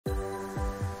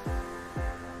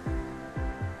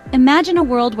Imagine a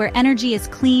world where energy is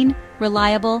clean,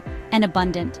 reliable, and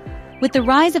abundant. With the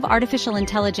rise of artificial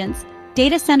intelligence,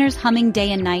 data centers humming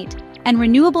day and night, and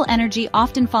renewable energy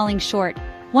often falling short,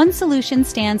 one solution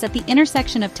stands at the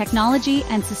intersection of technology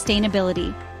and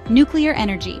sustainability: nuclear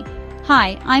energy.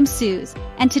 Hi, I'm Suze,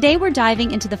 and today we're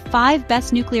diving into the 5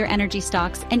 best nuclear energy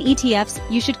stocks and ETFs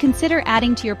you should consider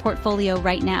adding to your portfolio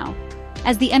right now.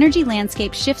 As the energy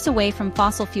landscape shifts away from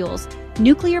fossil fuels,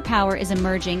 nuclear power is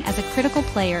emerging as a critical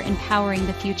player in powering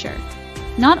the future.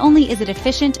 Not only is it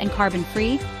efficient and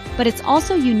carbon-free, but it's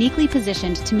also uniquely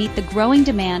positioned to meet the growing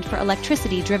demand for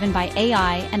electricity driven by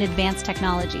AI and advanced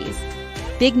technologies.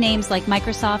 Big names like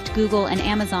Microsoft, Google, and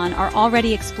Amazon are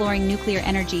already exploring nuclear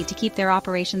energy to keep their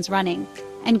operations running,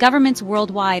 and governments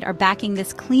worldwide are backing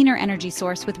this cleaner energy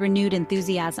source with renewed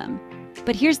enthusiasm.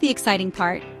 But here's the exciting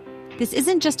part. This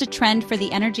isn't just a trend for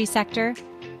the energy sector,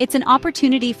 it's an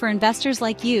opportunity for investors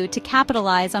like you to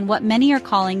capitalize on what many are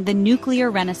calling the nuclear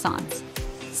renaissance.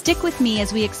 Stick with me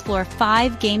as we explore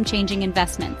 5 game-changing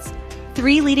investments,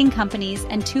 3 leading companies,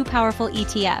 and 2 powerful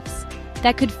ETFs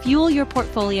that could fuel your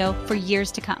portfolio for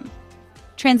years to come.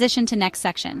 Transition to next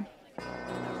section.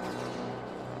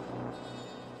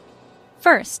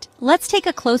 First, let's take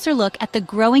a closer look at the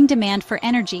growing demand for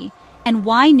energy and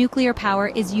why nuclear power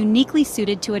is uniquely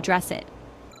suited to address it.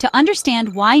 To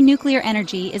understand why nuclear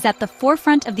energy is at the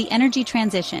forefront of the energy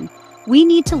transition, we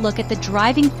need to look at the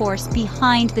driving force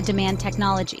behind the demand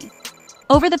technology.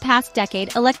 Over the past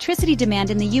decade, electricity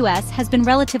demand in the US has been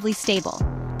relatively stable,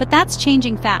 but that's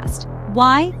changing fast.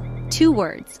 Why? 2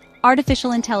 words: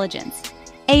 artificial intelligence.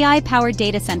 AI-powered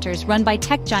data centers run by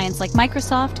tech giants like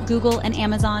Microsoft, Google, and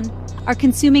Amazon are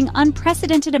consuming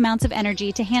unprecedented amounts of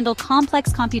energy to handle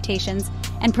complex computations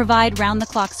and provide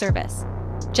round-the-clock service.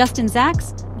 Justin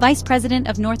Zacks, Vice President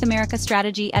of North America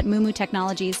Strategy at Mumu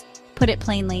Technologies, put it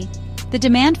plainly: the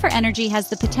demand for energy has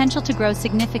the potential to grow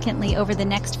significantly over the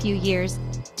next few years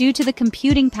due to the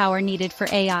computing power needed for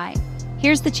AI.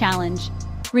 Here's the challenge.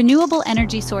 Renewable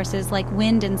energy sources like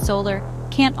wind and solar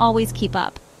can't always keep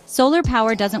up. Solar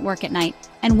power doesn't work at night,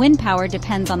 and wind power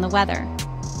depends on the weather.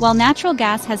 While natural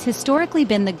gas has historically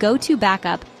been the go-to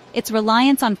backup, its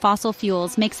reliance on fossil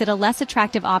fuels makes it a less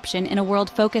attractive option in a world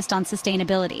focused on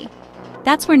sustainability.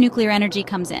 That's where nuclear energy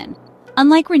comes in.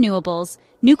 Unlike renewables,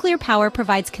 nuclear power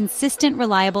provides consistent,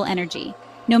 reliable energy,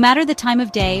 no matter the time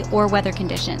of day or weather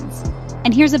conditions.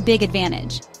 And here's a big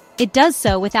advantage. It does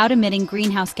so without emitting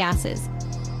greenhouse gases,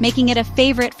 making it a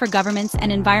favorite for governments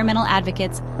and environmental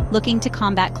advocates looking to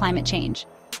combat climate change.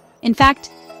 In fact,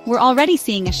 we're already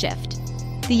seeing a shift.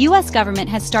 The US government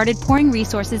has started pouring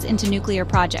resources into nuclear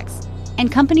projects,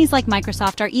 and companies like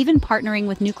Microsoft are even partnering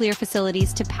with nuclear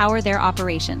facilities to power their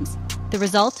operations. The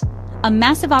result? A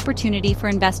massive opportunity for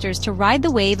investors to ride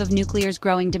the wave of nuclear's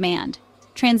growing demand.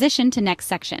 Transition to next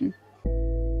section.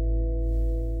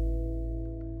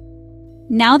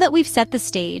 Now that we've set the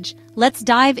stage, let's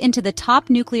dive into the top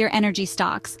nuclear energy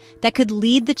stocks that could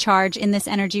lead the charge in this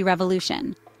energy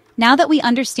revolution. Now that we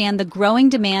understand the growing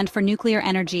demand for nuclear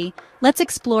energy, let's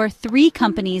explore 3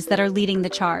 companies that are leading the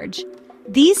charge.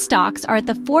 These stocks are at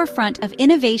the forefront of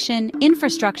innovation,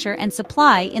 infrastructure, and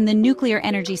supply in the nuclear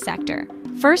energy sector.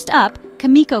 First up,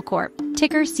 Cameco Corp,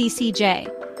 ticker CCJ.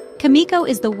 Cameco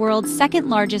is the world's 2nd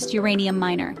largest uranium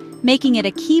miner, making it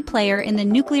a key player in the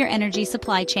nuclear energy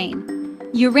supply chain.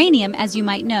 Uranium, as you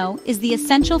might know, is the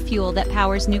essential fuel that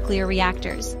powers nuclear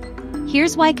reactors.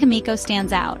 Here's why Cameco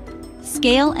stands out: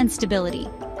 scale and stability.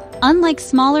 Unlike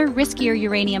smaller, riskier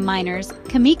uranium miners,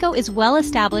 Cameco is well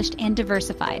established and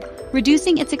diversified,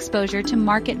 reducing its exposure to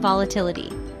market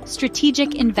volatility.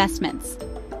 Strategic investments.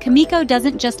 Cameco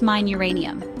doesn't just mine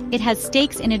uranium. It has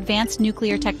stakes in advanced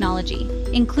nuclear technology,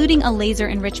 including a laser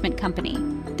enrichment company.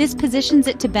 This positions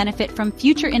it to benefit from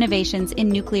future innovations in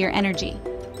nuclear energy.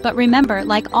 But remember,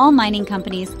 like all mining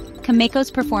companies,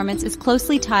 Cameco's performance is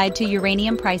closely tied to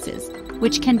uranium prices,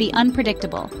 which can be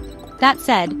unpredictable. That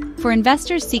said, for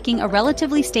investors seeking a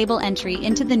relatively stable entry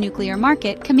into the nuclear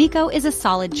market, Cameco is a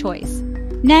solid choice.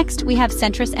 Next, we have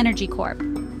Centrus Energy Corp,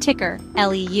 ticker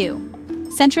LEU.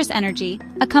 Centrus Energy,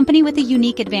 a company with a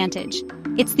unique advantage.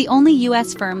 It's the only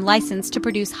US firm licensed to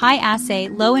produce high-assay,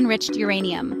 low-enriched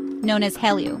uranium, known as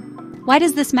HALEU. Why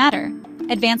does this matter?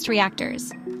 Advanced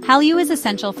reactors. HALEU is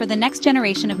essential for the next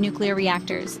generation of nuclear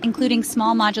reactors, including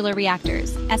small modular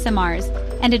reactors, SMRs,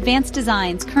 and advanced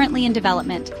designs currently in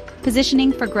development,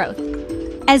 positioning for growth.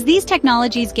 As these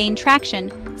technologies gain traction,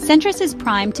 Centrus is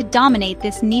primed to dominate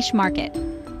this niche market.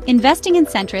 Investing in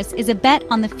Centrus is a bet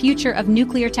on the future of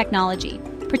nuclear technology,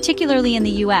 particularly in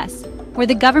the US, where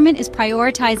the government is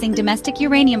prioritizing domestic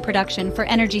uranium production for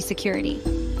energy security.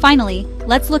 Finally,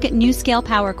 let's look at NuScale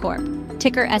Power Corp,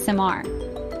 ticker SMR.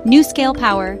 NuScale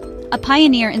Power, a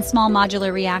pioneer in small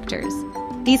modular reactors.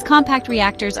 These compact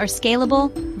reactors are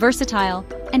scalable, versatile,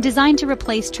 and designed to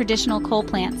replace traditional coal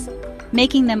plants,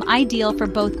 making them ideal for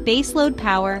both baseload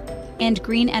power and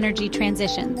green energy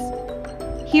transitions.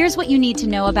 Here's what you need to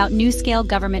know about NuScale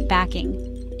government backing.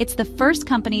 It's the first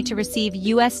company to receive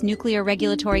U.S. Nuclear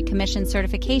Regulatory Commission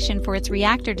certification for its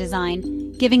reactor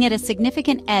design, giving it a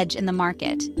significant edge in the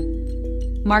market.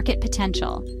 Market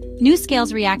potential.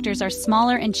 NuScale's reactors are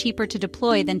smaller and cheaper to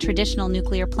deploy than traditional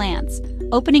nuclear plants,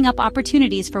 opening up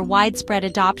opportunities for widespread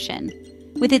adoption.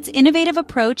 With its innovative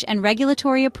approach and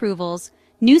regulatory approvals,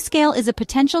 NuScale is a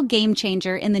potential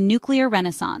game-changer in the nuclear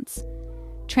renaissance.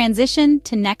 Transition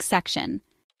to next section.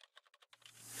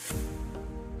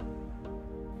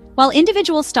 While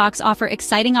individual stocks offer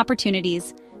exciting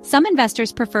opportunities, some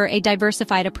investors prefer a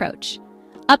diversified approach.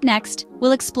 Up next,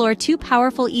 we'll explore two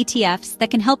powerful ETFs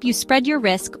that can help you spread your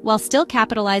risk while still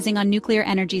capitalizing on nuclear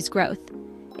energy's growth.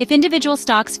 If individual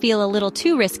stocks feel a little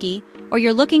too risky, or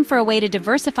you're looking for a way to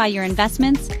diversify your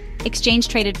investments,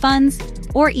 exchange-traded funds,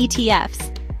 or ETFs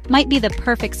might be the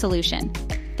perfect solution.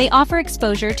 They offer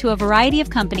exposure to a variety of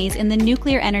companies in the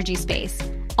nuclear energy space,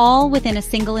 all within a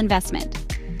single investment.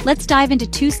 Let's dive into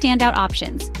two standout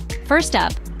options. First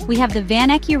up, we have the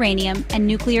VanEck Uranium and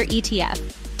Nuclear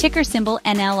ETF, ticker symbol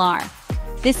NLR.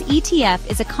 This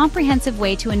ETF is a comprehensive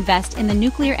way to invest in the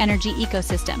nuclear energy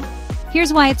ecosystem.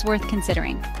 Here's why it's worth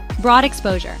considering. Broad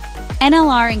exposure.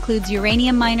 NLR includes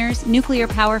uranium miners, nuclear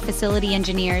power facility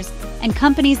engineers, and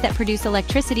companies that produce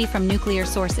electricity from nuclear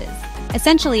sources.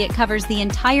 Essentially, it covers the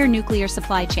entire nuclear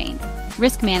supply chain.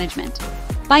 Risk management.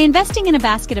 By investing in a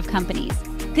basket of companies,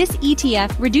 this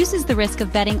ETF reduces the risk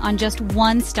of betting on just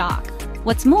one stock.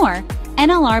 What's more,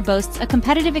 NLR boasts a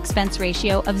competitive expense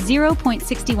ratio of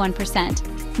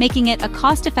 0.61%, making it a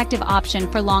cost-effective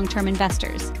option for long-term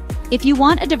investors. If you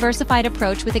want a diversified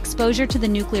approach with exposure to the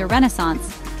nuclear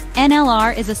renaissance,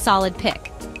 NLR is a solid pick.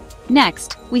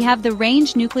 Next, we have the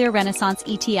Range Nuclear Renaissance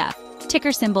ETF,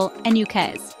 ticker symbol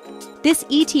NUKES. This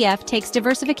ETF takes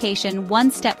diversification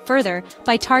one step further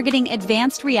by targeting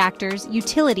advanced reactors,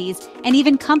 utilities, and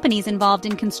even companies involved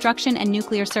in construction and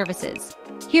nuclear services.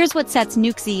 Here's what sets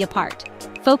NUKES apart.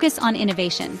 Focus on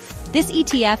innovation. This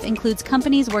ETF includes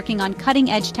companies working on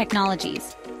cutting-edge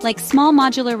technologies, like small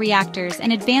modular reactors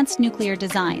and advanced nuclear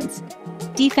designs.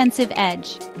 Defensive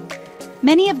edge.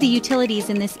 Many of the utilities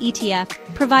in this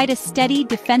ETF provide a steady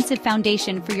defensive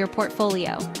foundation for your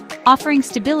portfolio, offering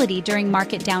stability during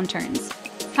market downturns.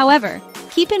 However,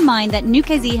 keep in mind that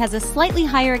NUKES has a slightly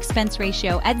higher expense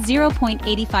ratio at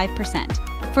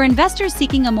 0.85%. For investors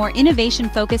seeking a more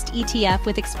innovation-focused ETF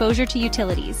with exposure to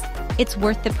utilities, it's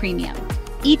worth the premium.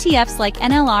 ETFs like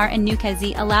NLR and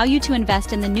NUKES allow you to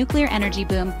invest in the nuclear energy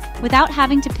boom without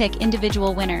having to pick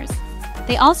individual winners.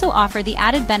 They also offer the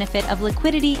added benefit of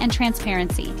liquidity and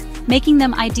transparency, making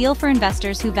them ideal for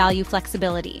investors who value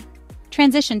flexibility.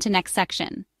 Transition to next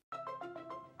section.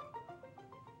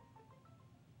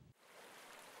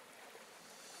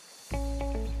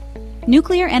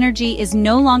 Nuclear energy is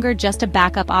no longer just a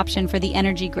backup option for the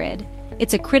energy grid.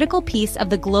 It's a critical piece of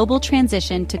the global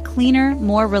transition to cleaner,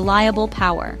 more reliable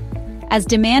power. As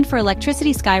demand for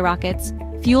electricity skyrockets,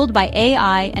 fueled by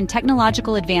AI and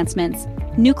technological advancements,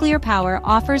 nuclear power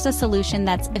offers a solution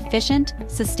that's efficient,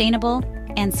 sustainable,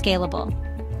 and scalable.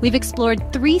 We've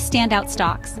explored three standout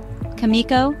stocks: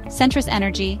 Cameco, Centrus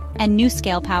Energy, and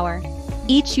NuScale Power,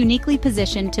 each uniquely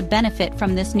positioned to benefit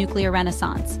from this nuclear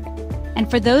renaissance. And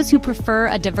for those who prefer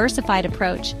a diversified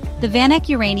approach, the VanEck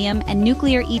Uranium and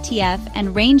Nuclear ETF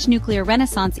and Range Nuclear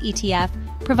Renaissance ETF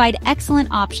provide excellent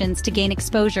options to gain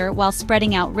exposure while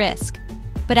spreading out risk.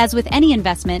 But as with any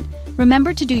investment,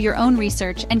 remember to do your own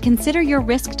research and consider your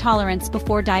risk tolerance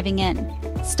before diving in.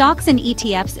 Stocks and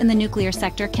ETFs in the nuclear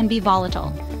sector can be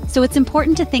volatile, so it's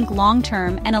important to think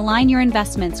long-term and align your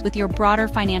investments with your broader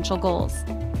financial goals.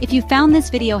 If you found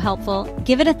this video helpful,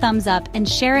 give it a thumbs up and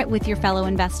share it with your fellow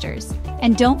investors.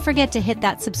 And don't forget to hit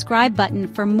that subscribe button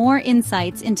for more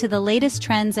insights into the latest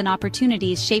trends and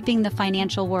opportunities shaping the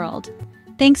financial world.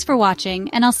 Thanks for watching,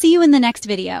 and I'll see you in the next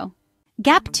video.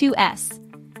 GAP2S.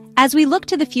 As we look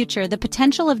to the future, the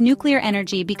potential of nuclear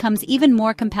energy becomes even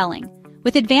more compelling.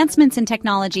 With advancements in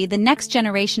technology, the next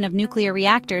generation of nuclear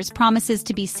reactors promises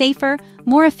to be safer,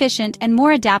 more efficient, and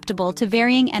more adaptable to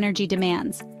varying energy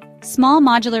demands. Small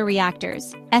modular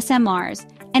reactors, SMRs,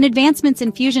 and advancements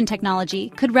in fusion technology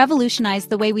could revolutionize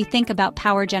the way we think about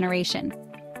power generation.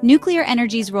 Nuclear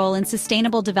energy's role in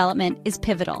sustainable development is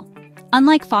pivotal.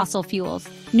 Unlike fossil fuels,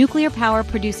 nuclear power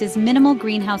produces minimal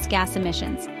greenhouse gas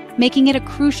emissions, making it a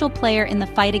crucial player in the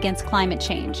fight against climate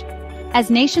change. As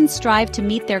nations strive to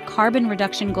meet their carbon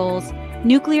reduction goals,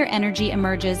 nuclear energy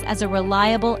emerges as a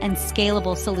reliable and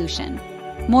scalable solution.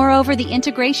 Moreover, the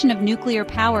integration of nuclear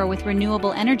power with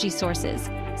renewable energy sources,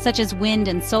 such as wind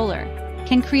and solar,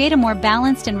 can create a more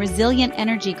balanced and resilient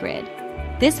energy grid.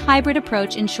 This hybrid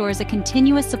approach ensures a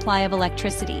continuous supply of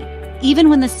electricity, even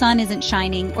when the sun isn't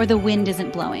shining or the wind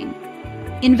isn't blowing.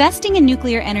 Investing in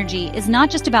nuclear energy is not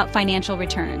just about financial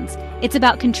returns, it's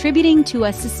about contributing to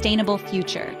a sustainable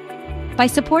future. By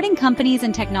supporting companies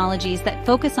and technologies that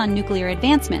focus on nuclear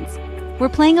advancements, we're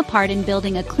playing a part in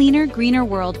building a cleaner, greener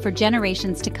world for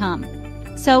generations to come.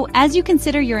 So, as you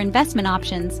consider your investment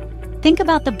options, think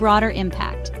about the broader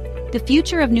impact. The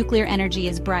future of nuclear energy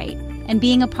is bright, and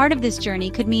being a part of this journey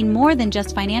could mean more than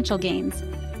just financial gains.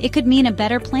 It could mean a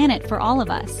better planet for all of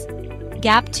us.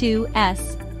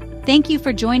 GAP2S. Thank you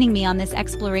for joining me on this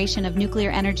exploration of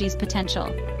nuclear energy's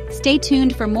potential. Stay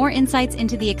tuned for more insights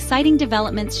into the exciting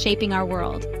developments shaping our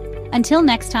world. Until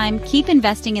next time, keep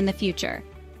investing in the future.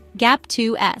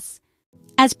 GAP2S.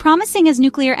 As promising as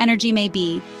nuclear energy may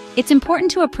be, it's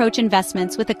important to approach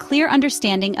investments with a clear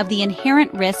understanding of the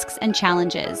inherent risks and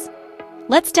challenges.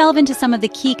 Let's delve into some of the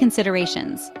key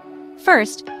considerations.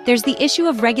 First, there's the issue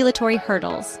of regulatory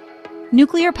hurdles.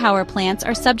 Nuclear power plants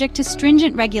are subject to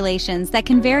stringent regulations that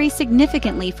can vary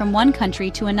significantly from one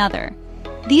country to another.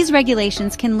 These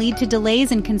regulations can lead to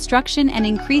delays in construction and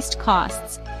increased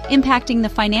costs, impacting the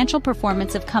financial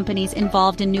performance of companies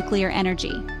involved in nuclear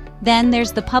energy. Then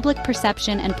there's the public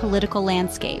perception and political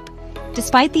landscape.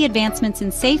 Despite the advancements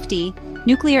in safety,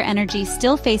 nuclear energy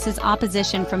still faces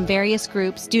opposition from various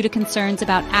groups due to concerns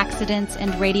about accidents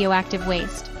and radioactive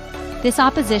waste. This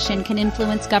opposition can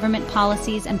influence government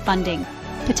policies and funding,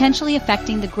 potentially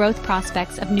affecting the growth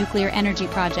prospects of nuclear energy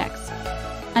projects.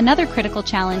 Another critical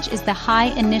challenge is the high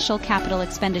initial capital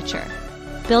expenditure.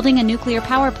 Building a nuclear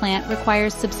power plant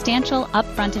requires substantial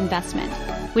upfront investment,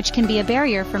 which can be a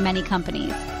barrier for many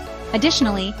companies.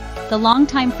 Additionally, the long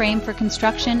time frame for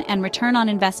construction and return on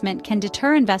investment can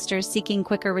deter investors seeking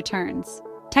quicker returns.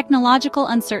 Technological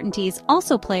uncertainties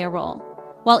also play a role.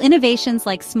 While innovations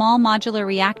like small modular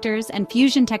reactors and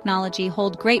fusion technology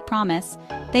hold great promise,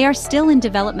 they are still in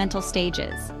developmental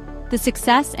stages. The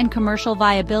success and commercial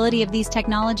viability of these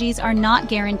technologies are not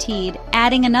guaranteed,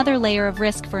 adding another layer of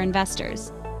risk for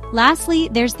investors. Lastly,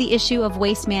 there's the issue of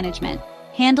waste management.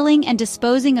 Handling and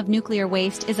disposing of nuclear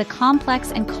waste is a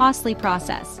complex and costly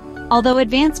process. Although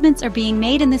advancements are being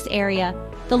made in this area,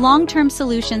 the long-term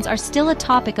solutions are still a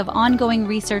topic of ongoing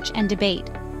research and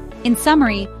debate. In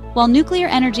summary, while nuclear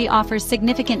energy offers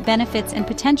significant benefits and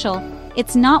potential,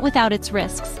 it's not without its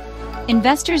risks.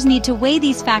 Investors need to weigh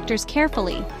these factors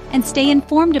carefully and stay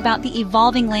informed about the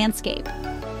evolving landscape.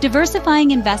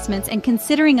 Diversifying investments and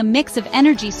considering a mix of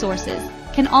energy sources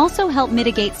can also help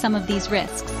mitigate some of these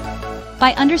risks.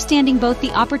 By understanding both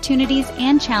the opportunities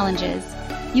and challenges,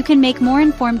 you can make more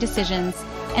informed decisions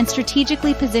and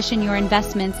strategically position your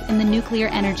investments in the nuclear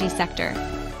energy sector.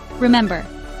 Remember,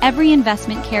 every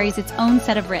investment carries its own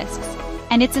set of risks,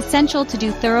 and it's essential to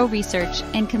do thorough research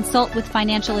and consult with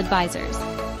financial advisors.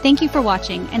 Thank you for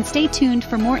watching, and stay tuned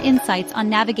for more insights on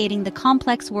navigating the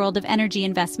complex world of energy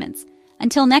investments.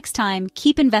 Until next time,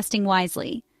 keep investing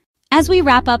wisely. As we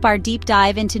wrap up our deep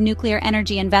dive into nuclear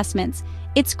energy investments,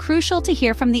 it's crucial to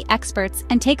hear from the experts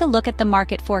and take a look at the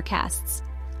market forecasts.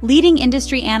 Leading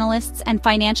industry analysts and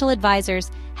financial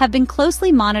advisors have been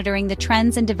closely monitoring the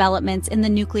trends and developments in the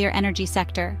nuclear energy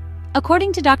sector.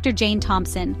 According to Dr. Jane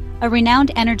Thompson, a renowned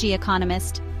energy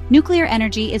economist, nuclear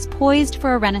energy is poised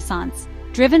for a renaissance,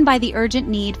 driven by the urgent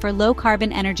need for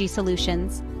low-carbon energy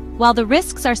solutions. While the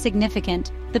risks are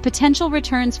significant, the potential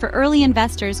returns for early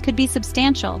investors could be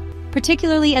substantial,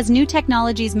 particularly as new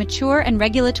technologies mature and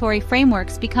regulatory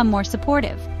frameworks become more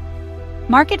supportive.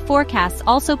 Market forecasts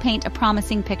also paint a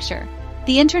promising picture.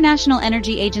 The International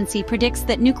Energy Agency predicts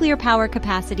that nuclear power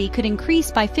capacity could increase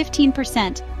by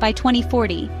 15% by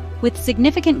 2040, with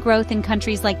significant growth in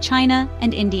countries like China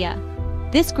and India.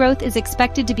 This growth is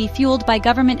expected to be fueled by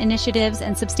government initiatives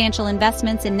and substantial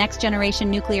investments in next-generation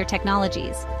nuclear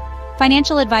technologies.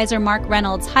 Financial advisor Mark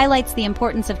Reynolds highlights the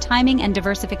importance of timing and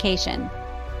diversification.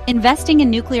 Investing in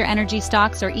nuclear energy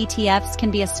stocks or ETFs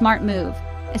can be a smart move,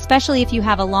 especially if you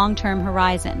have a long-term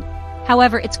horizon.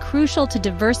 However, it's crucial to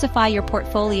diversify your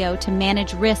portfolio to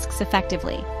manage risks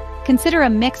effectively. Consider a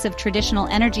mix of traditional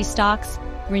energy stocks,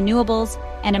 renewables,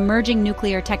 and emerging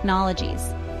nuclear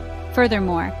technologies.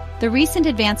 Furthermore, the recent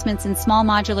advancements in small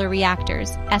modular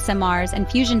reactors, SMRs, and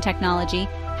fusion technology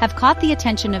have caught the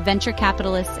attention of venture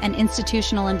capitalists and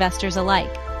institutional investors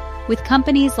alike. With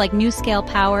companies like NuScale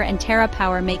Power and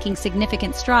TerraPower making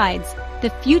significant strides,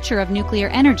 the future of nuclear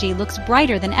energy looks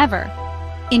brighter than ever.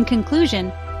 In conclusion,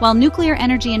 while nuclear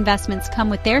energy investments come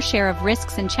with their share of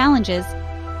risks and challenges,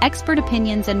 expert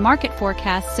opinions and market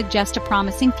forecasts suggest a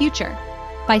promising future.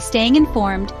 By staying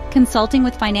informed, consulting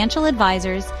with financial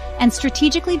advisors, and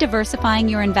strategically diversifying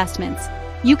your investments,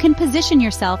 you can position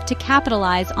yourself to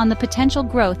capitalize on the potential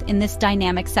growth in this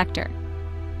dynamic sector.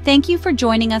 Thank you for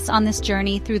joining us on this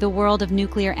journey through the world of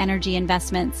nuclear energy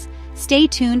investments. Stay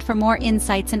tuned for more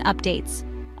insights and updates.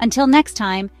 Until next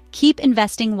time, keep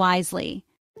investing wisely.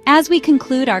 As we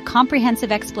conclude our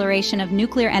comprehensive exploration of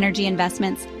nuclear energy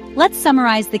investments, let's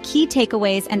summarize the key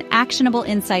takeaways and actionable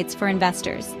insights for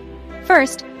investors.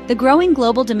 First, the growing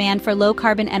global demand for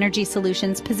low-carbon energy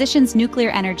solutions positions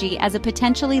nuclear energy as a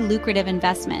potentially lucrative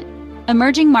investment.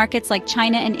 Emerging markets like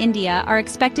China and India are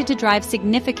expected to drive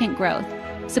significant growth,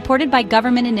 supported by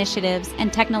government initiatives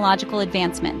and technological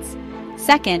advancements.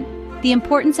 Second, the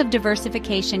importance of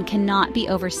diversification cannot be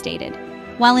overstated.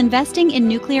 While investing in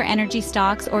nuclear energy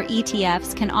stocks or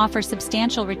ETFs can offer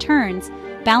substantial returns,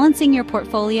 balancing your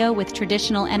portfolio with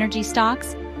traditional energy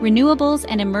stocks, renewables,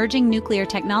 and emerging nuclear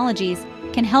technologies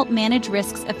can help manage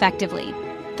risks effectively.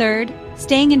 Third,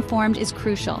 staying informed is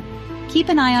crucial. Keep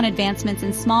an eye on advancements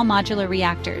in small modular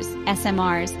reactors,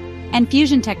 SMRs, and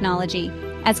fusion technology,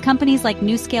 as companies like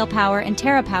NuScale Power and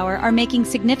TerraPower are making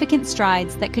significant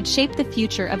strides that could shape the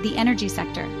future of the energy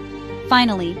sector.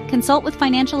 Finally, consult with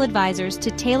financial advisors to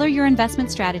tailor your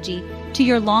investment strategy to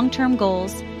your long-term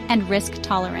goals and risk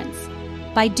tolerance.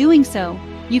 By doing so,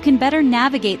 you can better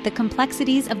navigate the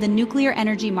complexities of the nuclear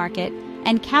energy market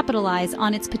and capitalize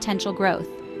on its potential growth.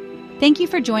 Thank you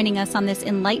for joining us on this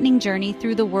enlightening journey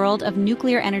through the world of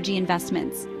nuclear energy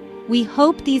investments. We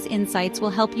hope these insights will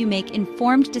help you make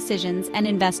informed decisions and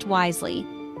invest wisely.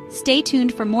 Stay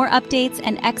tuned for more updates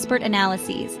and expert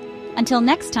analyses. Until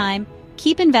next time,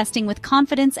 keep investing with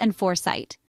confidence and foresight.